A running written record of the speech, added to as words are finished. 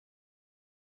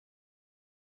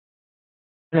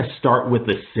I'm going to start with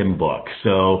the Simbook.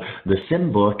 So the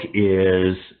Simbook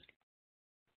is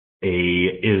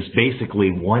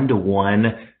basically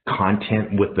one-to-one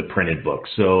content with the printed book.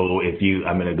 So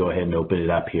I'm going to go ahead and open it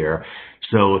up here.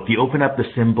 So if you open up the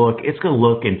Simbook, it's going to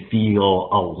look and feel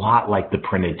a lot like the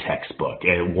printed textbook,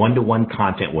 and one-to-one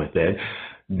content with it.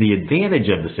 The advantage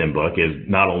of the Simbook is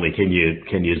not only can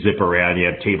you zip around, you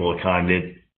have table of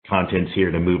contents here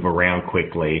to move around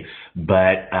quickly,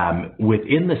 but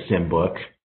within the Simbook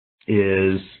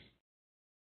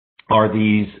are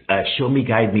these show me,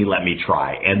 guide me, let me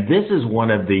try. And this is one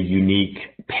of the unique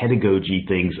pedagogy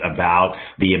things about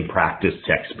the In Practice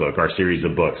textbook, our series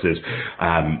of books, is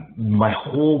my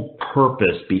whole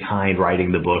purpose behind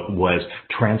writing the book was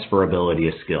transferability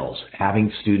of skills, having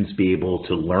students be able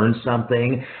to learn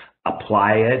something,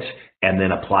 apply it, and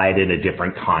then apply it in a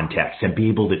different context and be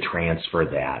able to transfer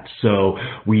that. So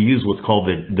we use what's called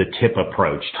the TIP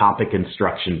approach, topic,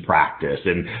 instruction, practice.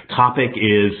 And topic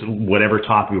is whatever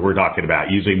topic we're talking about,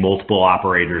 using multiple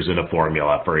operators in a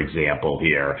formula, for example,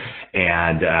 here.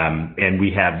 And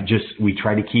we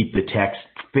try to keep the text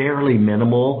fairly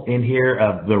minimal in here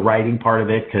of the writing part of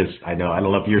it, because I don't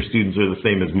know if your students are the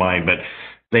same as mine, but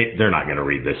they're not going to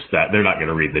read this stuff. They're not going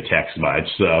to read the text much.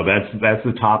 So that's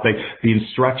the topic. The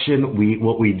instruction,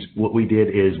 what we did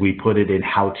is we put it in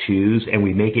how-tos and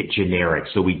we make it generic.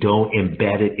 So we don't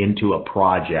embed it into a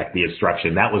project, the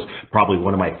instruction. That was probably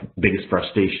one of my biggest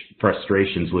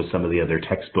frustrations with some of the other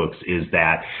textbooks, is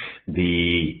that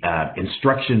the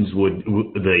instructions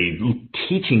the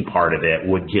teaching part of it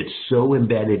would get so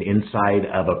embedded inside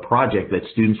of a project that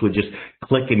students would just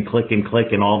click and click and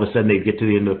click, and all of a sudden they'd get to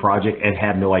the end of the project and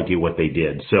have no idea what they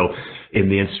did. So in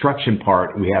the instruction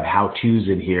part, we have how-tos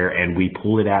in here, and we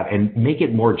pull it out and make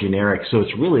it more generic. So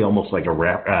it's really almost like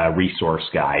a resource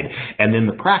guide. And then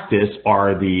the practice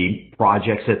are the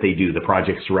projects that they do, the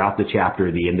projects throughout the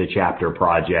chapter, the in the chapter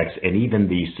projects, and even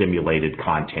the simulated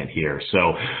content here.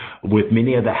 So with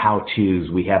many of the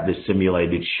how-tos, we have this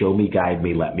simulated show me, guide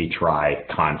me, let me try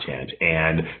content.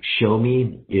 And show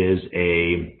me is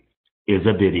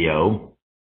a video,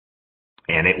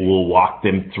 and it will walk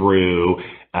them through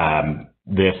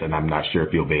this, and I'm not sure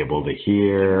if you'll be able to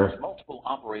hear multiple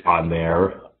operators on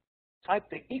there. Type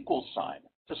the equal sign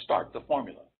to start the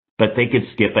formula. But they could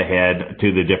skip ahead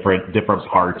to the different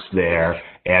parts there.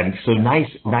 And so nice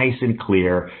and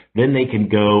clear. Then they can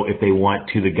go, if they want,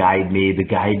 to the guide me. The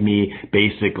guide me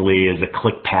basically is a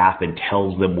click path and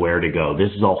tells them where to go.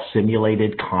 This is all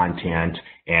simulated content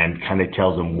and kind of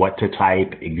tells them what to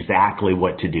type, exactly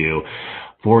what to do.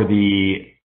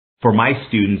 For my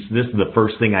students, this is the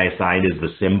first thing I assigned is the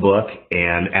Simbook,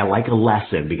 and I like a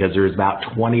lesson because there's about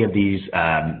 20 of these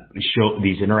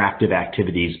interactive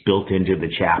activities built into the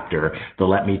chapter. The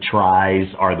let me tries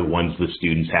are the ones the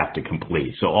students have to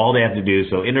complete. So all they have to do is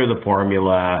enter the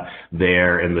formula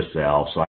there in the cell. So